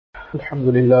الحمد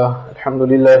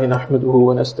لله نحمده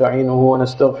ونستعينه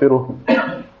ونستغفره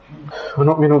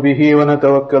ونؤمن به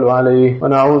ونتوكل عليه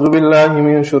ونعوذ بالله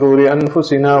من شرور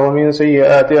أنفسنا ومن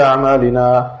سيئات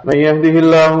أعمالنا من يهده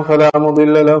الله فلا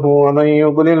مضل له ومن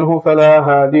يضلله فلا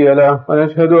هادي له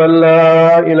ونشهد أن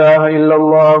لا إله إلا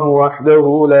الله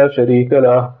وحده لا شريك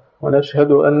له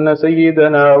ونشهد أن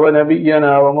سيدنا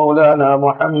ونبينا ومولانا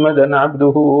محمدا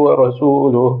عبده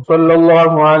ورسوله صلى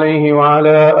الله عليه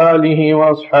وعلى آله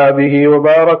وأصحابه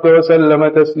وبارك وسلم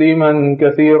تسليما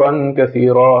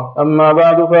كثيرا أما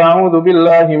بعد فأعوذ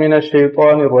بالله من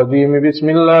الشيطان الرجيم بسم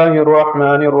الله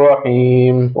الرحمن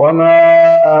الرحيم وما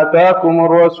آتاكم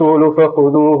الرسول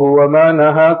فخذوه وما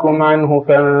نهاكم عنه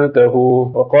فانتهوا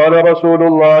وقال رسول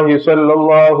الله صلى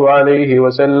الله عليه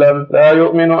وسلم لا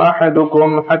يؤمن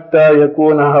أحدكم حتى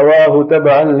يكون هواه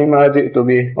تبعا لما جئت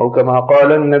به أو كما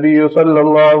قال النبي صلى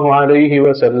الله عليه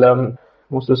وسلم.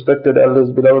 Most respected elders,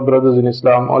 beloved brothers in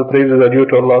Islam, all praises are due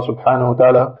to Allah subhanahu wa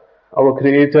ta'ala, our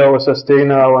creator, our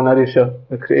sustainer, our nourisher,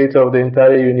 the creator of the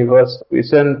entire universe. We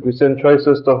send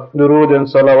choicest of durood and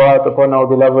salawat upon our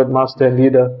beloved master and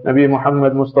leader, Mft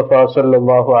Mohammed Mustafa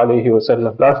sallallahu alayhi wa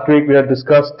sallam. Last week we had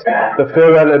discussed the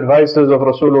farewell advices of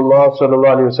Rasulullah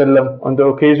sallallahu alayhi wa sallam on the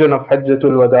occasion of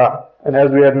Hajjatul Wada'. And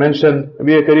as we had mentioned,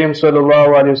 Nabi Kareem sallallahu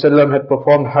alayhi wa sallam had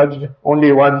performed Hajj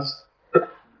only once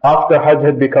after Hajj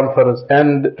had become farz.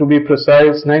 And to be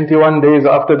precise, 91 days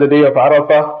after the day of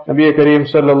Arafah, Nabi Kareem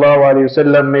sallallahu alayhi wa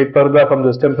sallam made parda from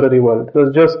this temporary world. It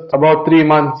was just about 3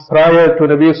 months prior to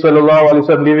Nabi sallallahu alayhi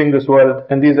wa sallam leaving this world.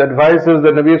 And these advices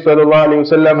that Nabi sallallahu alayhi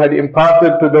wa sallam had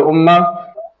imparted to the ummah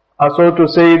are, so to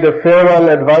say, the farewell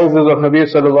advices of Nabi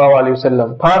sallallahu alayhi wa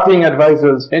sallam. Parting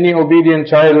advices. Any obedient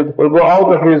child will go out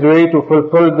of his way to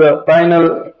fulfill the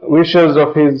final wishes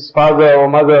of his father or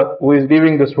mother who is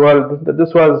leaving this world. That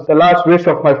this was the last wish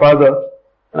of my father.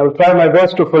 I will try my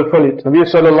best to fulfill it.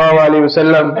 Nabi sallallahu alayhi wa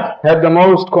sallam had the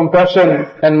most compassion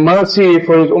and mercy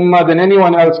for his ummah than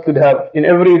anyone else could have. In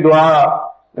every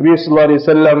dua, Nabi sallallahu alayhi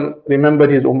wa sallam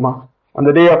remembered his ummah. On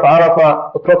the day of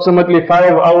Arafah, approximately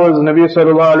 5 hours, Nabi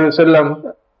sallallahu alayhi wa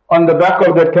sallam on the back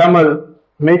of that camel,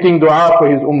 making dua for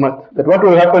his ummah. That what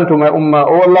will happen to my ummah?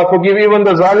 Oh Allah, forgive even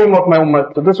the zalim of my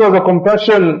ummah. So this was a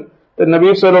compassion that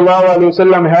Nabi sallallahu alayhi wa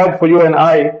sallam had for you and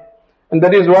I. And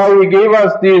that is why He gave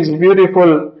us these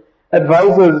beautiful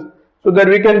advices, so that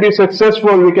we can be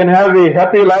successful, we can have a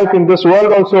happy life in this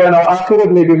world also, and our akhirat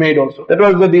may be made also. That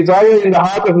was the desire in the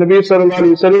heart of Nabi sallallahu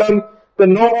alayhi wa sallam, that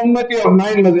no ummati of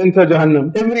mine must enter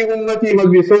Jahannam. Every ummati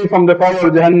must be saved from the fire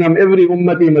of Jahannam. Every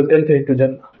ummati must enter into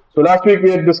Jannah. So last week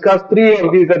we had discussed 3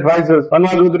 of these advices. One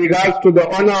was with regards to the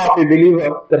honor of a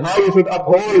believer, that how you should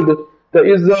uphold the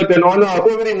izzat and honor of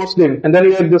every Muslim. And then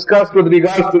we had discussed with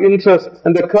regards to interest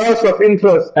and the curse of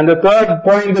interest. And the third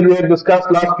point that we had discussed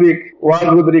last week was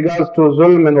with regards to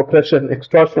zulm and oppression,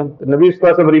 extortion. The Nabi Sallallahu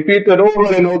Alaihi Wasallam repeated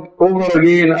over and over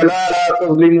again, "Ala la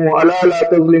tazlimu, ala la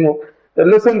tazlimu." That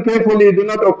listen carefully, do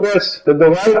not oppress. That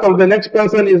the wealth of the next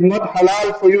person is not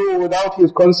halal for you without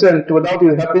his consent, without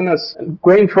his happiness. And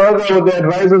going further with the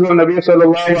advices of Nabi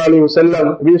sallallahu alayhi wa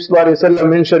sallam, Nabi sallallahu alayhi wa sallam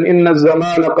mentioned, "Inna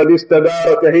az-zamana qad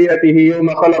istadara kahiyatihi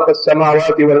yawma khalaqa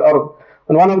as-samawati wal-ard."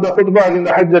 And one of the khutbahs in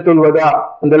the Hajjatul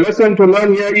Wada'. And the lesson to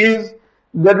learn here is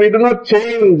that we do not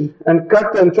change and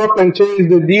cut and chop and change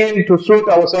the deen to suit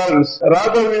ourselves.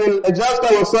 Rather we will adjust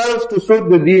ourselves to suit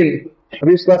the deen.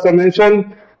 Nabi sallallahu alayhi wa sallam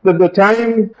mentioned that the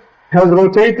time has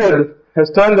rotated,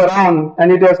 has turned around,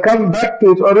 and it has come back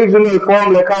to its original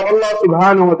form, like how Allah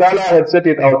subhanahu wa ta'ala had set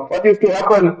it out. What used to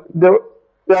happen? There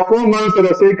are 4 months that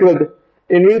are sacred,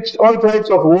 in which all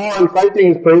types of war and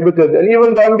fighting is prohibited. And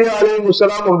even the Anbiya alayhi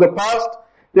salam of the past,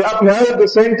 they upheld the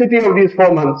sanctity of these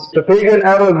 4 months. The pagan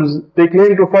Arabs, they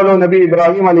claim to follow Nabi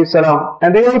Ibrahim alayhi salam.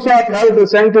 And they also upheld the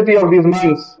sanctity of these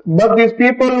months. But these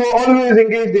people were always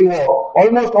engaged in war.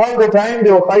 Almost all the time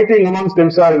they were fighting amongst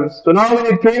themselves. So now when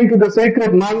it came to the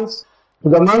sacred months,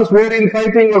 the months wherein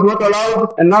fighting was not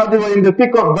allowed, and now they were in the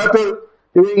thick of battle,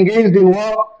 they were engaged in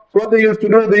war. So what they used to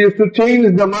do, they used to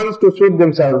change the months to suit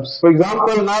themselves. For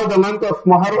example, now the month of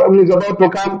Muharram is about to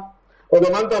come, or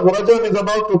the month of Rajab is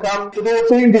about to come, so they will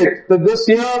change it. That this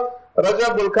year,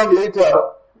 Rajab will come later.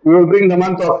 We will bring the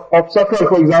month of Safar,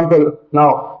 for example,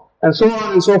 now. And so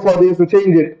on and so forth, they used to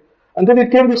change it. Until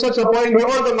it came to such a point where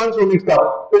all the months were mixed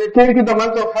up. When it came to the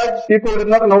month of Hajj, people did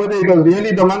not know whether it was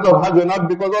really the month of Hajj or not,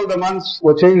 because all the months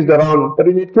were changed around. But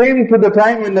when it came to the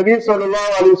time when Nabi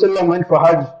sallallahu alayhi wa sallam went for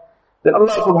Hajj, then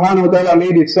Allah subhanahu wa ta'ala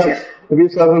made it such.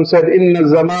 Nabi sallallahu alayhi wa sallam said, "Inna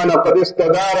az-zamana qad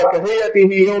istadara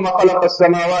kahiyatihi yawma khalaqa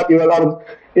as-samawati wal-ard."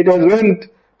 It has went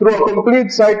through a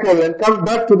complete cycle and come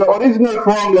back to the original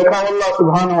form like how Allah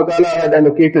subhanahu wa ta'ala had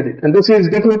allocated it. And this is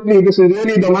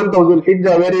really the month of Dhul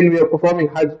Hijjah wherein we are performing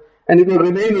Hajj. And it will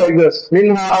remain like this.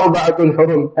 Minha arba'atun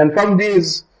hurum. And from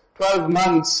these 12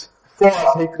 months, 4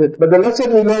 are sacred. But the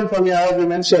lesson we learn from here, as we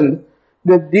mentioned,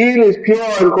 the deen is pure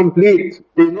and complete.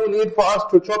 There is no need for us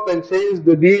to chop and change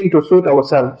the deen to suit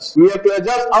ourselves. We have to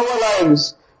adjust our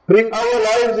lives, bring our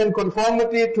lives in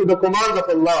conformity to the commands of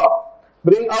Allah.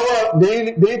 Bring our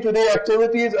day-to-day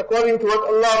activities according to what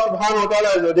Allah subhanahu wa ta'ala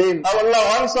has ordained. How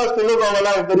Allah wants us to live our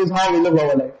life, that is how we live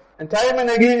our life. And time and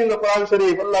again in the Quran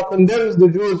Sharif, Allah condemns the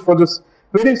Jews for this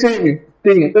very same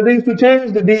thing. That they used to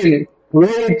change the deen.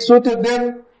 Where it suited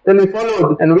them, then they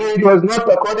followed. And where it was not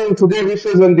according to their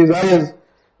wishes and desires,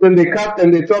 then they cut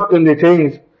and they chopped and they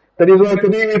changed. That is why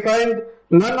today we find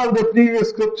none of the previous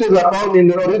scriptures are found in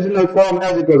the original form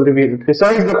as it was revealed.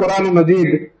 Besides the Quran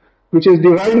Majid, which is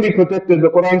divinely protected, the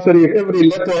Quran Sharif, every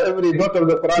letter, every dot of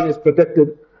the Quran is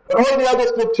protected. But all the other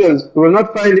scriptures, you will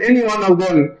not find any one of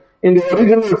them in the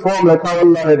original form like how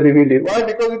Allah had revealed it. Why?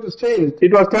 Because it was changed.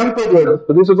 It was tampered with.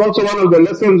 So this is also one of the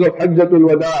lessons of Hajjatul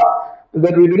Wada,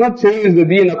 that we do not change the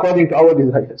deen according to our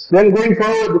desires. Then going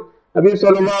forward, Nabi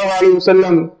sallallahu alayhi wa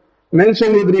sallam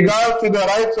mentioned with regards to the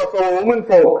rights of our women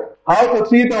folk, how to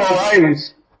treat our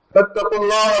wives. فَاتَّقُوا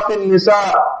اللَّهَ فِي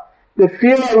النِّسَاءِ. They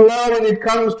fear Allah when it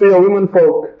comes to your women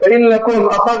folk. فَإِنَّكُمْ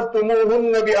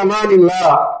أَخَذْتُمُوهُنَّ بِأَمَانِ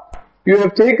اللَّهِ. You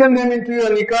have taken them into your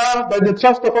nikah by the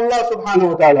trust of Allah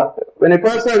subhanahu wa ta'ala. When a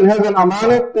person has an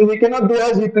amanat, then he cannot do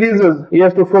as he pleases. He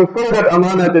has to fulfill that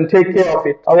amanat and take care of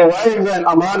it. Our wives are an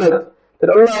amanat that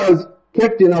Allah has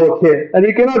kept in our care. And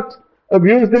we cannot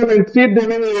abuse them and treat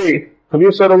them any way.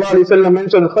 Nabi sallallahu alayhi wa sallam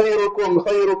mentioned, خَيْرُكُمْ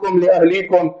خَيْرُكُمْ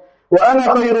لِأَهْلِيكُمْ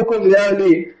وَأَنَا خَيْرُكُمْ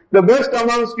لِأَهْلِي. The best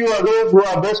amongst you are those who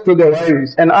are best to their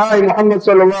wives. And I, Muhammad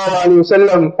sallallahu alayhi wa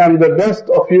sallam, am the best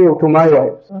of you to my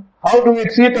wives. How do we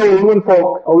treat our women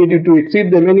folk? Or do we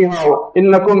treat them anyhow?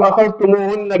 إِنَّكُمْ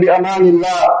أَخَذْتُمُوهُنَّ بِأَمَانِ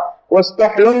اللَّهِ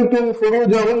وَاسْتَحْلَلْتُمْ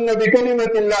فُرُوجَهُنَّ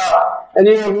بِكَلِمَةِ اللَّهِ. And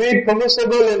you have made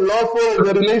permissible and lawful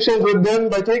the relations with them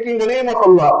by taking the name of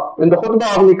Allah. When the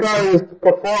khutbah of nikah is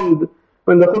performed,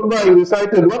 when the khutbah is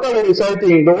recited, what are we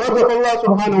reciting? The words of Allah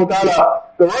subhanahu wa ta'ala,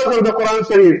 the words of the Quran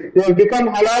Sharif. They have become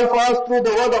halal for us through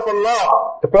the word of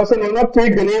Allah. The person will not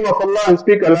take the name of Allah and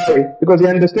speak a lie, because he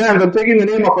understands, I'm taking the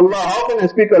name of Allah, how can I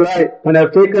speak a lie when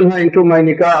I've taken her into my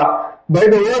nikah by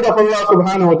the word of Allah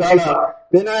subhanahu wa ta'ala?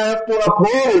 Then I have to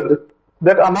uphold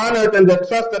that amanat and that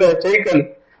trust that I have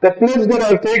taken, that pledge that I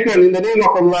have taken in the name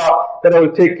of Allah, that I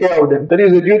will take care of them. That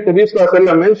is the duty Nabi sallallahu alayhi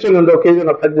wa sallam mentioned on the occasion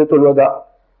of Hajjatul Wada.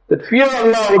 That fear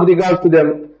Allah with regards to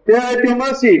them. They are at your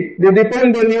mercy. They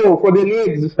depend on you for their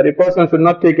needs. But a person should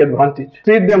not take advantage.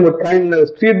 Treat them with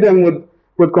kindness. Treat them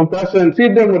with compassion.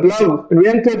 Treat them with love. When we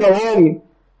enter the home,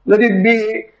 let it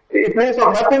be a place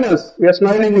of happiness. We are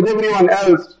smiling with everyone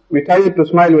else. We try to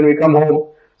smile when we come home.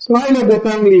 Smile at the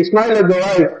family. Smile at the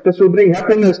wife. This will bring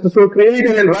happiness. This will create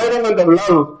an environment of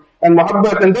love and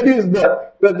muhabbat. And that is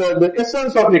the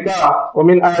essence of nikah.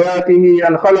 وَمِنْ آيَاتِهِ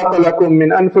أَنْ خَلَقَ لَكُم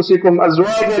مِّنْ أَنفُسِكُمْ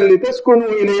أَزْوَاجًا لِتَسْكُنُوا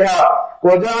إِلَيْهَا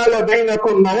وَجَعَلَ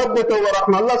بَيْنَكُمْ مَوَدَّةً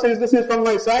وَرَحْمَةً. Allah says, this is from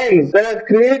my signs that I have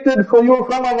created for you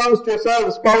from amongst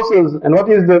yourselves spouses. And what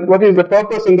is the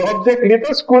purpose and the object?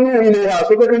 لِتَسْكُنُوا إِلَيْهَا.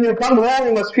 So that when you come home,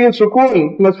 you must feel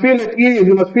sukoon, you must feel at ease,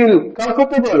 you must feel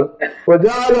comfortable.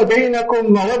 وَجَعَلَ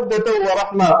بَيْنَكُمْ مَوَدَّةً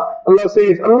وَرَحْمَةً. Allah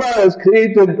says, Allah has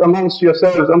created amongst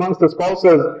yourselves, amongst the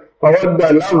spouses,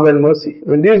 mawadda, love and mercy.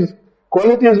 When these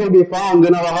qualities will be found,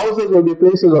 then our houses will be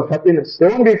places of happiness. There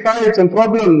won't be fights and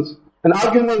problems and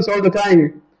arguments all the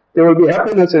time. There will be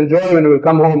happiness and joy when we will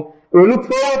come home. We will look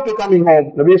forward to coming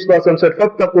home. Nabi sallallahu alayhi wa sallam said,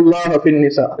 فَاتَّقُوا اللَّهَ فِي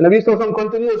النِّسَاءِ. Nabi sallallahu alayhi wa sallam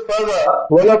continues further,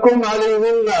 وَلَكُمْ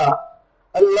عَلَيْهِنَّ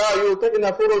أَلَّا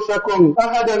يُطِعْنَ فُرُشَكُمْ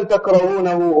أَحَدًا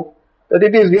تَكْرَهُونَهُ. That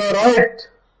it is your right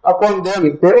upon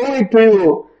them. They owe it to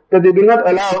you that they do not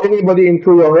allow anybody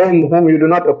into your home whom you do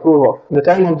not approve of. In the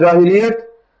time of Jahiliyyat,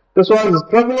 this was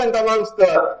prevalent amongst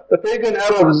the pagan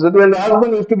Arabs, that when the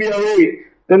husband used to be away,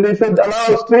 then they should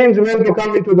allow strange men to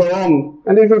come into the home,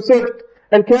 and they should sit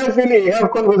and casually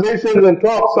have conversations and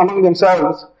talks among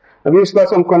themselves. Nabi sallallahu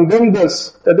alayhi wa sallam condemned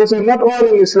this, that this is not all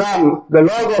in Islam. The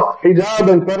laws of hijab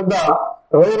and parda,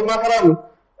 ghayr mahram,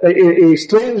 a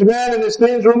strange man and a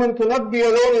strange woman cannot be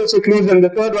alone in seclusion. The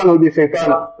third one will be shaitan.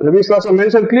 Nabi sallallahu alayhi wa sallam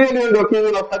mentioned clearly in the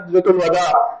occasion of Hajjatul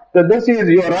Wada that this is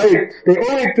your right. They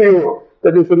owe it to you,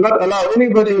 that you should not allow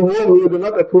anybody whom you do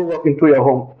not approve of into your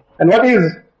home. And what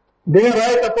is their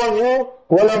right upon you?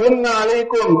 وَلَهُنَّ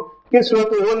عَلَيْكُمْ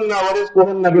كِسْوَتُهُنَّ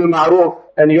وَرِزْقُهُنَّ بِالْمَعْرُوفِ.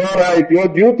 And your right, your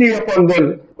duty upon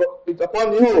them, it's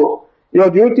upon you,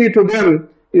 your duty to them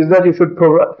is that you should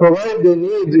provide their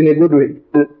needs in a good way.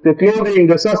 The clothing,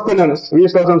 the sustenance. We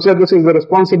said this is the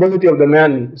responsibility of the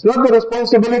man. It's not the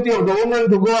responsibility of the woman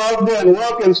to go out there and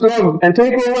work and slug and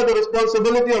take over the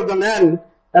responsibility of the man.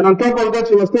 And on top of that,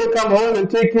 she must still come home and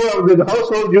take care of the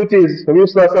household duties. We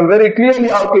said very clearly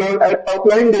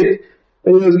outlined it.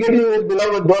 When he was getting his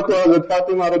beloved daughter, Hazrat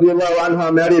Fatima radiallahu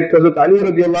anha, married to Hazrat Ali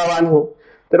radiallahu anhu.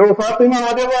 That, oh Fatima,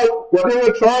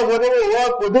 whatever chores, whatever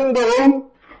work within the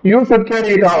home, you should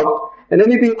carry it out. And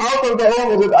anything out of the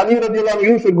home, Hazrat Ali radiallahu anhu,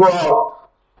 you should go out.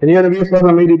 And here Nabi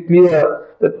Sallallahu made it clear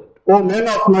that, O men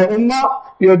of my ummah,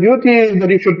 your duty is that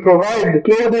you should provide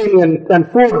clothing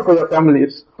and food for your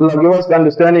families. Allah give us the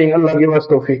understanding, Allah give us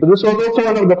tawfiq. So this was also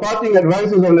one of the parting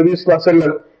advices of Nabi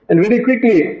Sallallahu. And very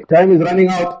quickly, time is running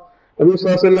out. Nabi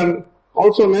Sallallahu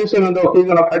also mentioned on the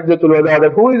occasion of Hajjatul Wada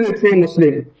that who is a true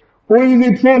Muslim? Who is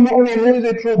a true mu'min? Who is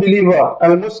a true believer?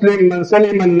 Al-Muslim man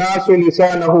salim al-nasu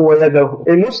lisanahu wa yadahu.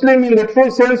 A Muslim in the true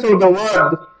sense of the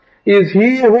word is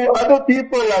he who other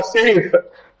people are safe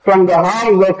from the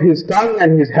harms of his tongue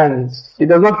and his hands. He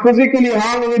does not physically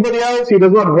harm anybody else. He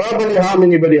does not verbally harm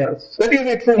anybody else. That is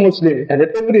a true Muslim. And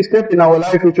at every step in our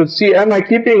life we should see, am I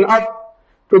keeping up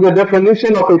to the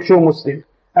definition of a true Muslim?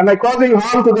 Am I causing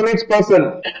harm to the next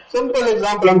person? Simple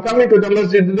example, I'm coming to the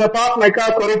masjid, did I park my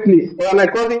car correctly? Or am I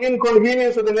causing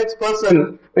inconvenience to the next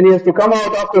person when he has to come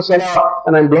out after salah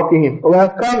and I'm blocking him? Or I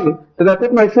have come, did I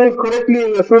put my shoes correctly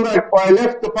in the shoe rack? Or I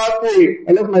left the pathway,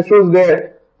 I left my shoes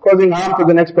there, causing harm to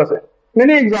the next person.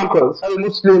 Many examples.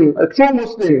 Al-Muslim, a true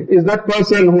Muslim, is that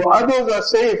person who others are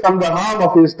safe from the harm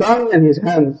of his tongue and his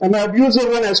hands. Am I abusive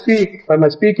when I speak? Or am I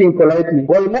speaking politely?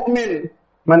 Wal-Mu'min,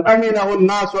 Man aminahu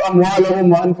an-nasu amwalahum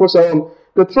wa anfusahum.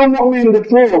 The true mu'min, the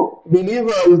true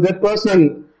believer is that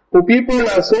person who people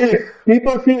are safe.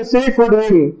 People feel safe with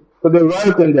him for their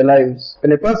wealth and their lives.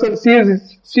 When a person sees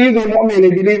a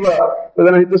mu'min, a believer,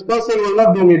 then this person will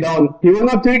not do me down. He will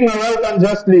not take my wealth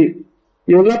unjustly.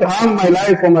 He will not harm my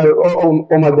life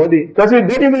or my body. That is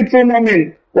a true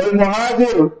mu'min. Wal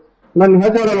muhajir, man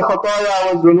hajara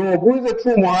al-khataya wa dhunub. Who is a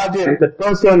true muhajir? That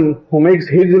person who makes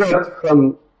hijrat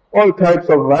from all types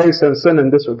of vice and sin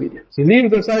and disobedience. He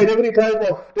leaves aside every type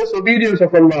of disobedience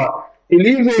of Allah. He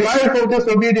lives a life of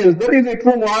disobedience. That is a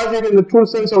true muhajir in the true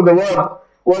sense of the word.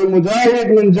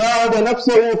 وَالْمُجَاهِدْ مِنْ جَاهَدَ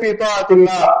نَفْسَهُ فِي طَاعَةِ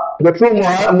اللَّهِ. The true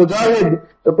mujahid,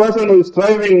 the person who is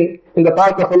striving in the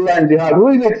path of Allah and jihad. Who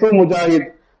is a true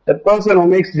mujahid? That person who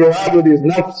makes jihad with his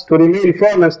nafs to remain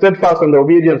firm and steadfast in the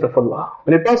obedience of Allah.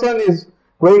 When a person is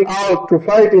going out to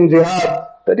fight in jihad,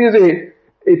 that is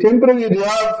a temporary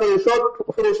jihad for a short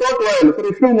while, for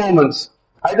a few moments.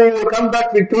 Either he will come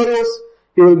back victorious,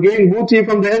 he will gain booty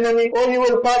from the enemy, or he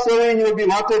will pass away, he will be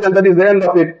martyred, and that is the end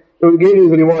of it. He will gain his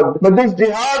reward. But this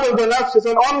jihad of the nafs is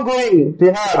an ongoing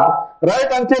jihad. Right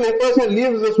until a person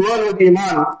leaves this world with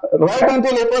iman. Right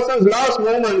until a person's last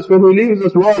moments when he leaves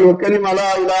this world with kalima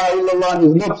la ilaha illallah on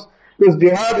his lips. This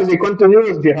jihad is a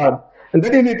continuous jihad. And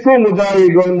that is a true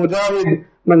mujahid or mujahid.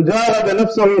 Man jahada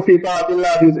nafsahu fi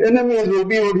ta'atillah. His enemies will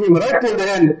be with him right till the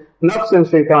end. Nafs and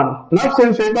shaitan. Nafs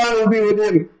and shaitan will be with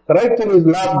him right till his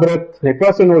last breath. A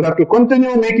person will have to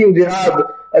continue making jihad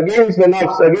against the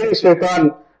nafs, against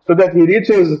shaitan, so that he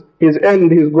reaches his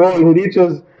end, his goal, he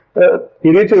reaches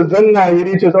Jannah, he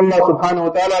reaches Allah subhanahu wa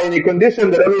ta'ala in a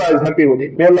condition that Allah is happy with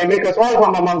him. May Allah make us all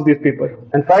from amongst these people.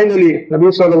 And finally,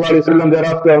 Nabi sallallahu alayhi wa sallam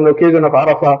thereafter on the occasion of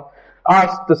Arafah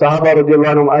asked the Sahaba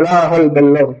radiallahu anhum, Ala hal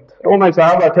ballagh. Oh my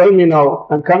Sahaba, tell me now,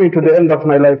 I'm coming to the end of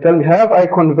my life. Tell me, have I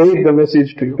conveyed the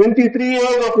message to you? 23 years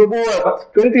of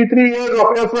nubuwwat, 23 years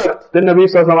of effort. Then Nabi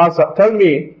sallallahu alayhi wa sallam asked, tell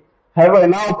me, have I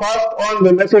now passed on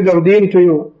the message of deen to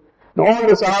you? And all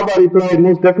the Sahaba replied,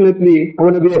 most definitely, O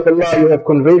Nabi of Allah, you have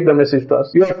conveyed the message to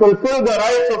us. You have fulfilled the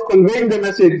rights of conveying the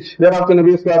message. Thereafter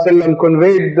Nabi sallallahu alayhi wa sallam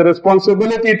conveyed the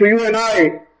responsibility to you and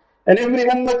I, and every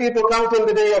ummati to come till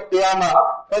the day of Qiyamah.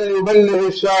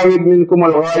 فَلْيُبَلِّغِ الشَّاهِدْ مِنْكُمُ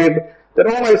الْغَائِبِ. That,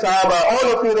 oh my Sahaba,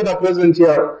 all of you that are present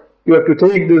here, you have to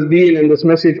take this deen and this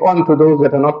message on to those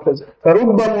that are not present.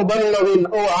 فَرُبَّ مُبَلَّغٍ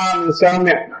أَوْعَى مِنْ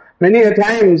سَامِعٍ. Many a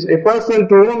times, a person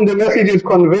to whom the message is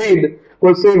conveyed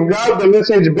will safeguard the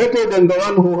message better than the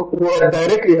one who had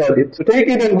directly heard it. So take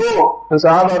it and go. And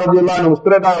Sahaba radiallahu anhu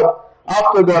spread out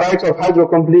after the rites of Hajj were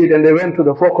complete and they went to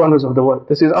the four corners of the world.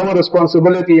 This is our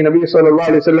responsibility. Nabi sallallahu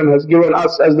alayhi wa sallam has given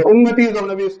us as the ummatis of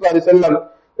Nabi sallallahu alayhi wa sallam.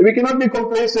 We cannot be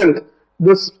complacent.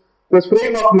 This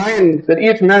frame of mind that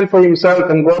each man for himself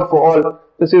and God for all.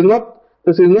 This is not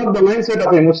the mindset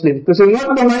of a Muslim. This is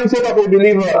not the mindset of a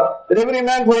believer. That every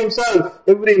man for himself,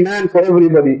 every man for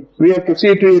everybody. We have to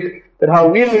see to it that how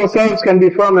we ourselves can be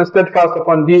firm and steadfast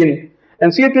upon deen.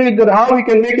 And see to it that how we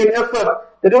can make an effort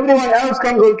that everyone else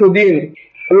comes onto deen.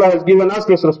 Allah has given us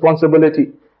this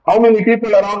responsibility. How many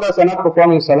people around us are not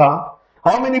performing salah?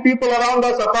 How many people around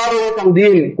us are far away from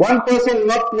deen? One person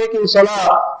not making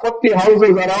salah, 40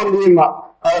 houses around him are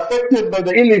affected by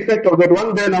the ill effect of that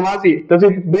one day namazi. Does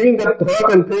it bring that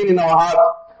hurt and pain in our heart?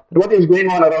 What is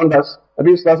going on around us?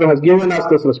 Nabi Sallallahu has given us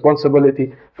this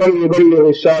responsibility.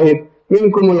 فَلْيُبَلِّغِ الشَّاهِدِ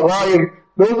مِنْكُمُ الْغَائِبِ.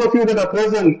 Those of you that are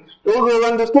present, those who have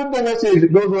understood the message,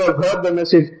 those who have heard the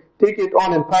message, take it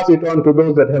on and pass it on to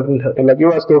those that haven't heard. Allah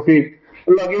give us tawfiq.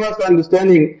 Allah give us the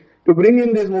understanding to bring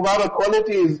in these Mubarak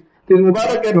qualities, these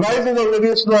Mubarak advices of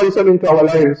Nabi Sallallahu Alaihi Wasallam into our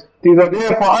lives. These are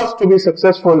there for us to be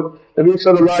successful. Nabi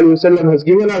Sallallahu Alaihi Wasallam has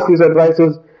given us these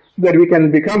advices so that we can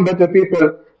become better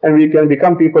people and we can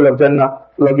become people of Jannah.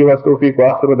 Allah give us tawfiq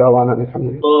wa akhiru da'wana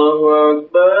alhamdulillah. Allahu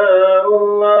Akbar,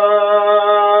 Allahu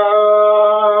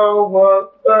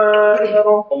Akbar,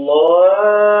 Allahu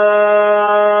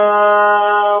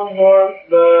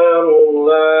Akbar,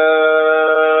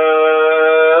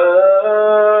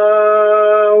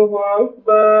 Allahu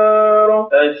Akbar.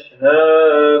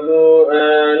 Ashhadu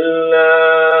an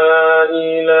la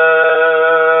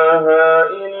ilaha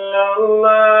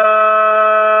illallah.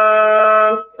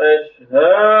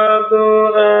 Ashhadu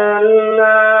an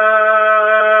la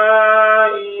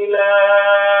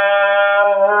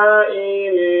ilaha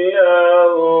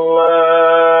illallah.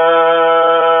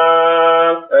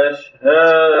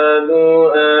 Ashhadu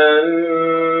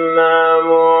anna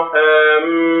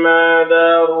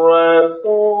Muhammadan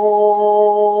Rasulullah.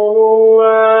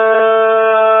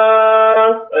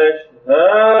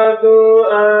 Ashhadu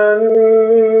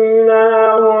anna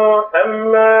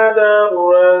Muhammadan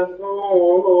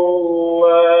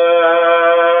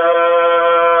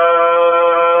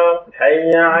Rasulullah.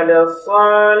 Hayya ala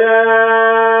as-salah.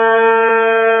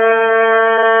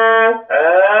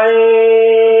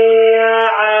 Hayya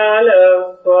ala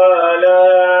as-salah.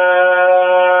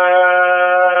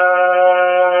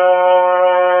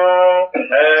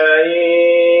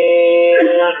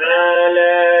 Hayya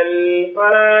ala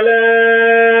al-falah.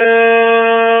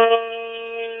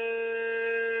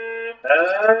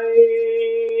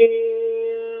 Hayya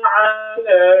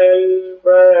ala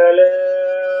al-falah.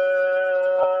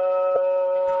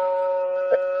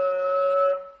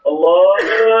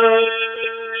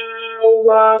 Allahu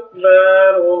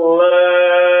Akbar,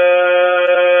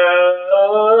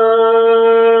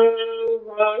 Allahu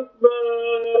Akbar.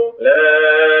 La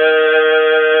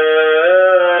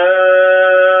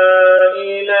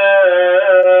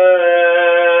ilaha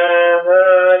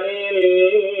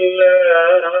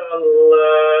illallah.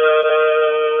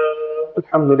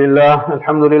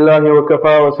 Alhamdulillah wa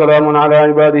kafa wa salamun ala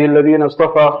ibadihi alladhina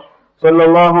istafa. صلى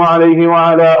الله عليه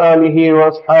وعلى آله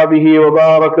وأصحابه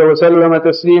وبارك وسلم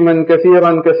تسليما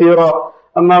كثيرا كثيرا.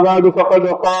 أما بعد فقد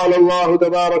قال الله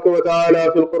تبارك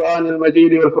وتعالى في القرآن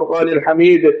المجيد والفرقان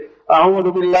الحميد: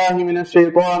 أعوذ بالله من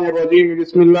الشيطان الرجيم.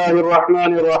 بسم الله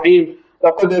الرحمن الرحيم.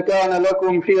 لقد كان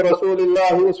لكم في رسول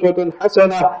الله أسوة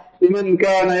حسنة لمن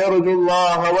كان يرجو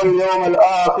الله واليوم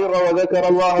الآخر وذكر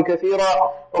الله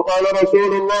كثيرا. وقال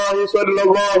رسول الله صلى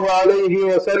الله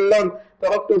عليه وسلم: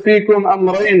 تركت فيكم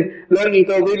أمرين لن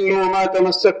تضلوا ما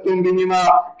تمسكتم بهما،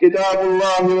 كتاب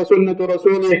الله وسنة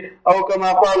رسوله، أو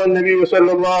كما قال النبي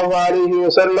صلى الله عليه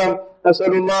وسلم.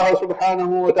 نسأل الله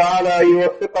سبحانه وتعالى أن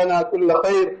يوفقنا كل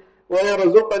خير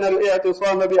ويرزقنا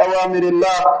الاعتصام بأوامر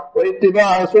الله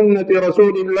واتباع سنة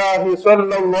رسول الله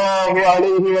صلى الله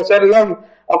عليه وسلم.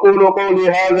 أقول قولي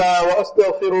هذا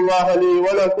وأستغفر الله لي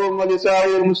ولكم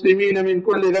ولسائر المسلمين من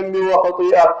كل ذنب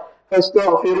وخطيئة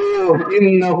فاستغفروه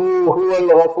إنه هو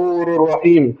الغفور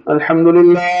الرحيم. الحمد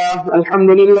لله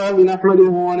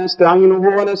نحمده ونستعينه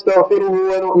ونستغفره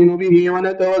ونؤمن به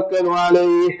ونتوكل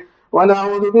عليه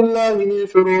ونعوذ بالله من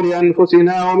شرور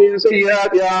أنفسنا ومن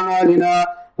سيئات أعمالنا.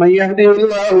 من يهده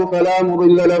الله فلا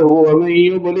مضل له ومن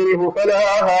يضلله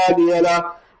فلا هادي له.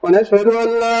 ونشهد أن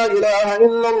لا إله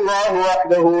إلا الله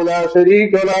وحده لا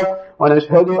شريك له.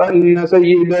 ونشهد أن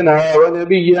سيدنا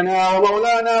ونبينا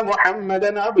ومولانا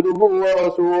محمدا عبده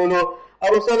ورسوله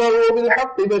أرسله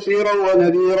بالحق بشيرا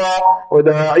ونذيرا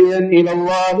وداعيا إلى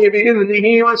الله بإذنه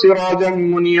وسراجا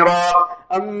منيرا.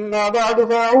 أما بعد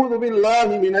فأعوذ بالله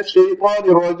من الشيطان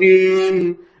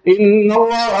الرجيم. إن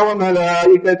الله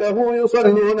وملائكته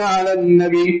يصلون على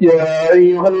النبي يا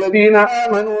أيها الذين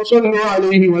آمنوا صلوا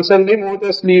عليه وسلموا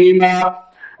تسليما.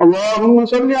 اللهم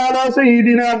صل على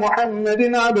سيدنا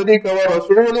محمد عبدك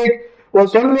ورسولك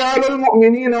وصل على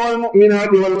المؤمنين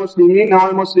والمؤمنات والمسلمين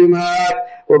والمسلمات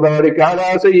وبارك على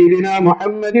سيدنا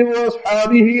محمد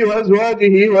وأصحابه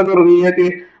وأزواجه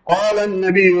وذريته. قال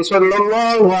النبي صلى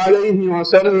الله عليه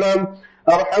وسلم: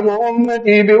 أرحم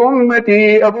أمتي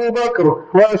بأمتي أبو بكر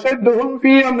وأشدهم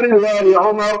في أمر الله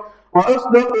عمر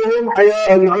وأصدقهم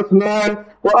حياء عثمان،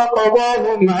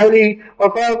 وأقضاهم علي،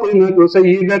 وفاطمة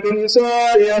سيدة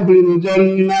نساء أهل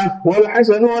الجنة،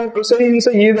 والحسن والحسين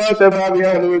سيدا شباب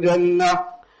أهل الجنة،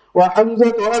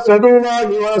 وحمزة أسد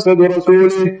الله وأسد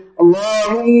رسوله.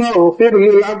 اللهم اغفر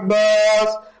للعباس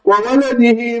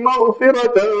وولده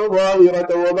مغفرة ظاهرة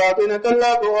وباطنة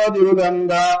لا تغادر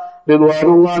ذنبا، رضوان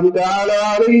الله تعالى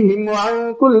عليهم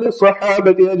وعن كل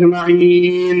الصحابة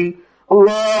أجمعين.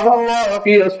 الله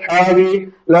في أصحابي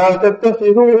لا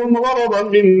تتخذوهم غرضا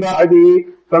من بعدي،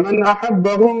 فمن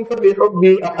أحبهم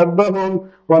فبحبي أحبهم،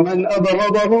 ومن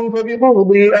أبغضهم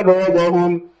فببغضي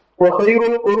أبغضهم. وخير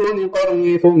القرون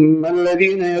قرني، ثم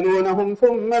الذين يلونهم،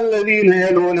 ثم الذين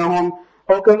يلونهم،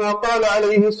 أو كما قال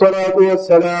عليه الصلاة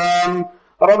والسلام: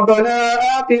 ربنا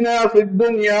آتنا في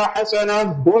الدنيا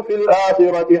حسنة وفي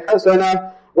الآخرة حسنة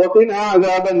وقنا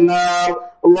عذاب النار.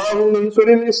 اللهم انصر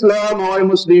الإسلام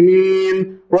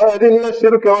والمسلمين وأذل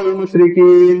الشرك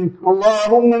والمشركين.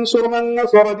 اللهم انصر من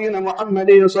نصر دين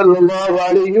محمد صلى الله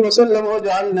عليه وسلم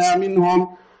واجعلنا منهم.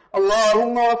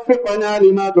 اللهم وفقنا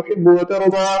لما تحب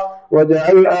وترضى،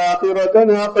 واجعل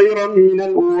آخرتنا خيرا من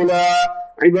الأولى.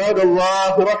 عباد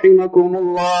الله رحمكم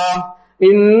الله،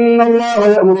 إن الله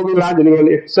يأمر بالعدل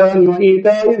والإحسان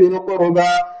وإيتاء ذي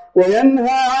القربى،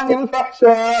 وينهى عن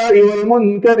الفحشاء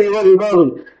والمنكر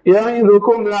والبغي،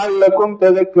 يعظكم لعلكم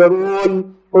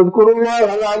تذكرون. اذكروا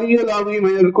الله العلي العظيم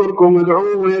يذكركم،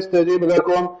 وادعوه يستجب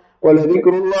لكم، ولذكر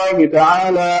الله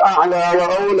تعالى أعلى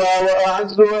وأولى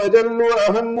وأعز وأجل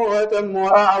وأهم وأتم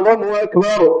وأعظم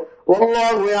وأكبر،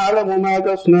 والله يعلم ما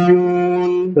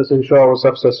تصنعون. Let's ensure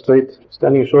ourselves are straight,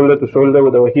 standing shoulder to shoulder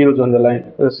with our heels on the line.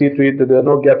 Let's see to it that there are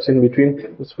no gaps in between.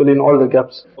 Let's fill in all the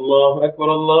gaps. الله أكبر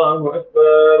الله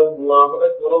أكبر الله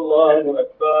أكبر الله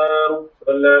أكبر.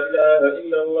 لا إله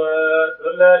إلا الله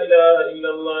لا إله إلا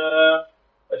الله.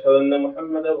 أشهد أن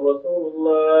محمدا رسول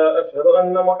الله أشهد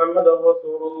أن محمدا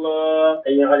رسول الله.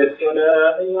 حي على الصلاة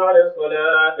حي على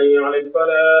الصلاة حي على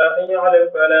الفلاح حي على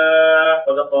الفلاح.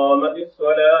 قد قامت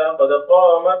الصلاة قد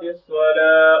قامت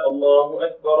الصلاة. الله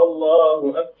أكبر الله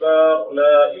أكبر.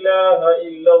 لا إله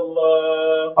إلا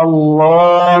الله.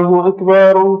 الله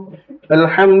أكبر.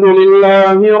 الحمد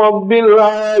لله رب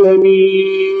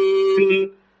العالمين،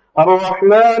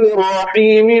 الرحمن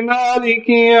الرحيم، مالك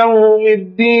يوم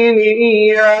الدين،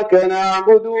 إياك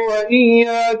نعبد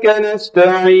وإياك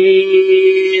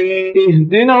نستعين،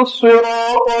 اهدنا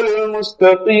الصراط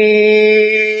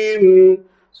المستقيم،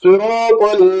 صراط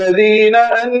الذين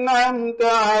أنعمت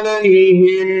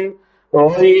عليهم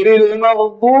غير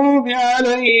المغضوب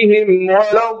عليهم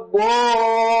ولا الضالين.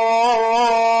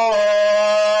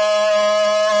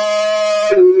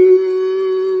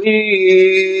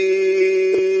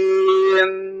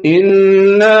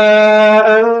 إنا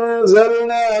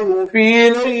أنزلناه في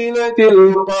ليلة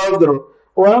القدر،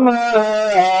 وما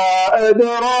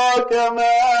أدراك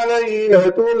ما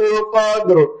ليلة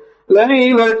القدر،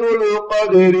 ليلة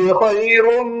القدر خير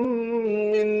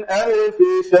من 1000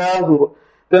 شهر.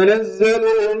 تنزل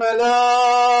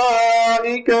الملائكة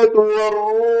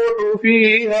والروح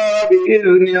فيها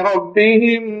بإذن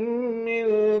ربهم من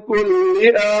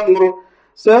كل أمر،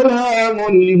 سلام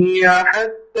هي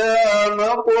حتى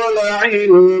مطلع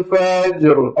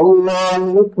الفجر.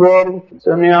 الله أكبر.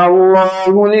 سمع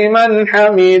الله لمن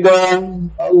حمده.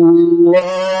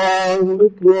 الله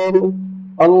أكبر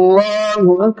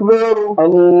الله أكبر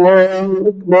الله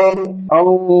أكبر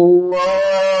الله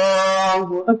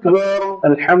أكبر.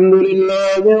 الحمد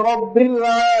لله رب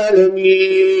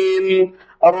العالمين،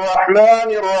 الرحمن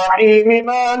الرحيم،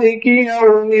 مالك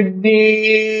يوم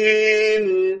الدين،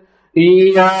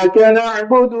 إياك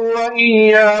نعبد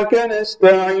وإياك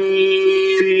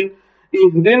نستعين،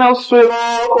 اهدنا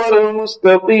الصراط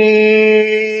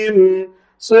المستقيم،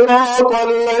 صراط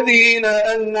الذين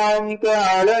أنعمت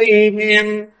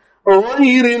عليهم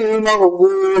غير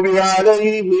المغضوب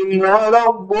عليهم ولا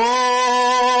الضالين.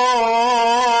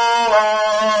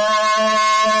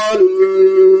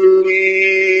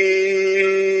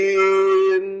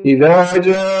 إذا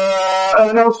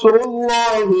جاء نصر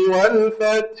الله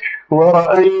والفتح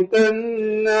ورأيت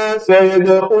الناس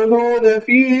يدخلون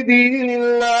في دين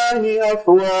الله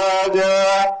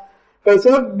أفواجا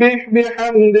فسبح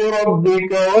بحمد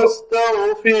ربك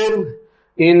واستغفره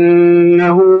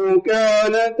إنه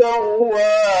كان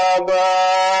توابا.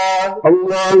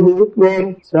 الله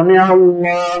أكبر. سمع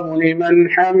الله لمن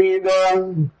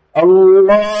حمده.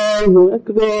 الله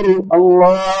أكبر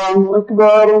الله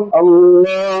أكبر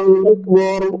الله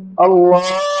أكبر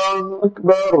الله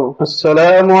أكبر.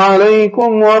 السلام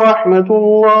عليكم ورحمة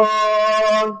الله.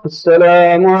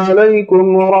 السلام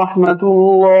عليكم ورحمة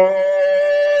الله.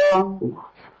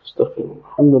 استغفر الله.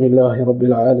 الحمد لله رب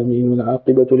العالمين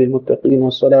والعاقبة للمتقين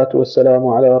والصلاة والسلام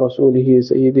على رسوله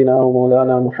سيدنا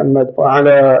ومولانا محمد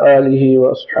وعلى آله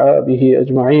وأصحابه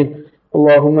أجمعين.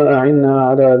 اللهم أعنا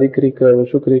على ذكرك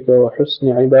وشكرك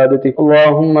وحسن عبادتك.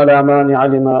 اللهم لا مانع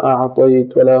لما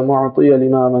أعطيت ولا معطي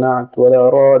لما منعت ولا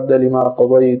راد لما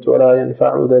قضيت ولا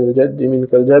ينفع ذا الجد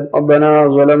منك الجد. ربنا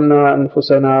ظلمنا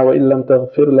أنفسنا وإن لم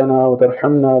تغفر لنا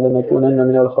وترحمنا لنكونن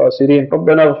من الخاسرين.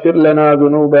 ربنا اغفر لنا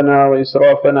ذنوبنا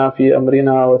وإسرافنا في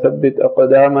أمرنا وثبت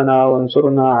أقدامنا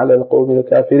وانصرنا على القوم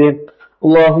الكافرين.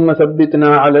 اللهم ثبتنا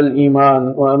على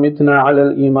الإيمان وأمتنا على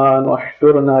الإيمان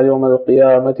واحشرنا يوم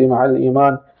القيامة مع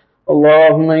الإيمان.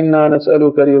 اللهم إنا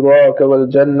نسألك رضاك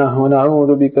والجنة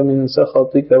ونعوذ بك من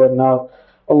سخطك والنار.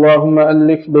 اللهم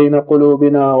ألف بين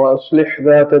قلوبنا وأصلح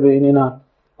ذات بيننا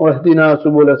واهدنا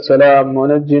سبل السلام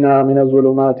ونجنا من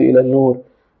الظلمات إلى النور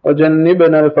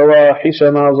وجنبنا الفواحش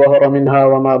ما ظهر منها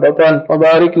وما بطن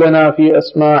وبارك لنا في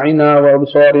أسماعنا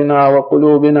وأبصارنا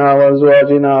وقلوبنا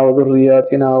وأزواجنا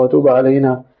وذرياتنا وتب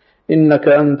علينا إنك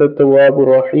أنت التواب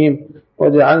الرحيم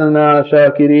واجعلنا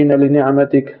شاكرين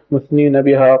لنعمتك مثنين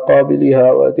بها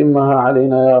قابلها وأتمها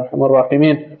علينا يا أرحم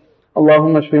الراحمين.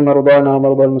 اللهم اشف مرضانا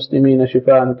ومرضى المسلمين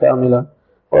شفاء كاملا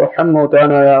وارحم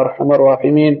موتانا يا أرحم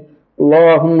الراحمين.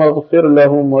 اللهم اغفر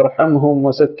لهم وارحمهم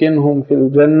وسكنهم في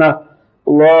الجنة.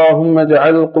 اللهم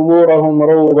اجعل قبورهم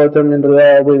روضة من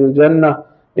رياض الجنة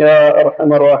يا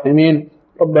أرحم الراحمين.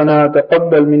 ربنا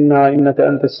تقبل منا إنك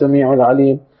أنت السميع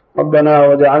العليم. ربنا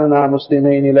وجعلنا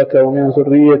مسلمين لك ومن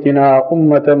ذريتنا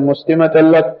أمة مسلمة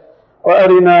لك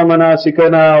وأرنا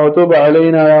مناسكنا وتب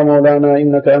علينا يا مولانا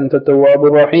إنك أنت التواب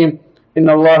الرحيم. إن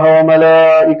الله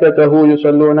وملائكته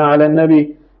يصلون على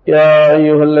النبي يا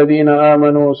أيها الذين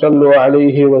آمنوا صلوا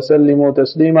عليه وسلموا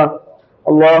تسليما.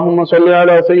 اللهم صل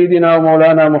على سيدنا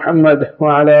ومولانا محمد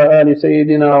وعلى آل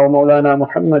سيدنا ومولانا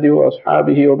محمد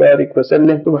وأصحابه وبارك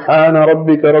وسلم. سبحان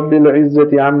ربك رب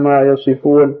العزة عما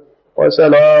يصفون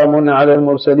وسلام على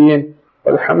المرسلين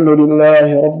والحمد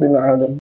لله رب العالمين.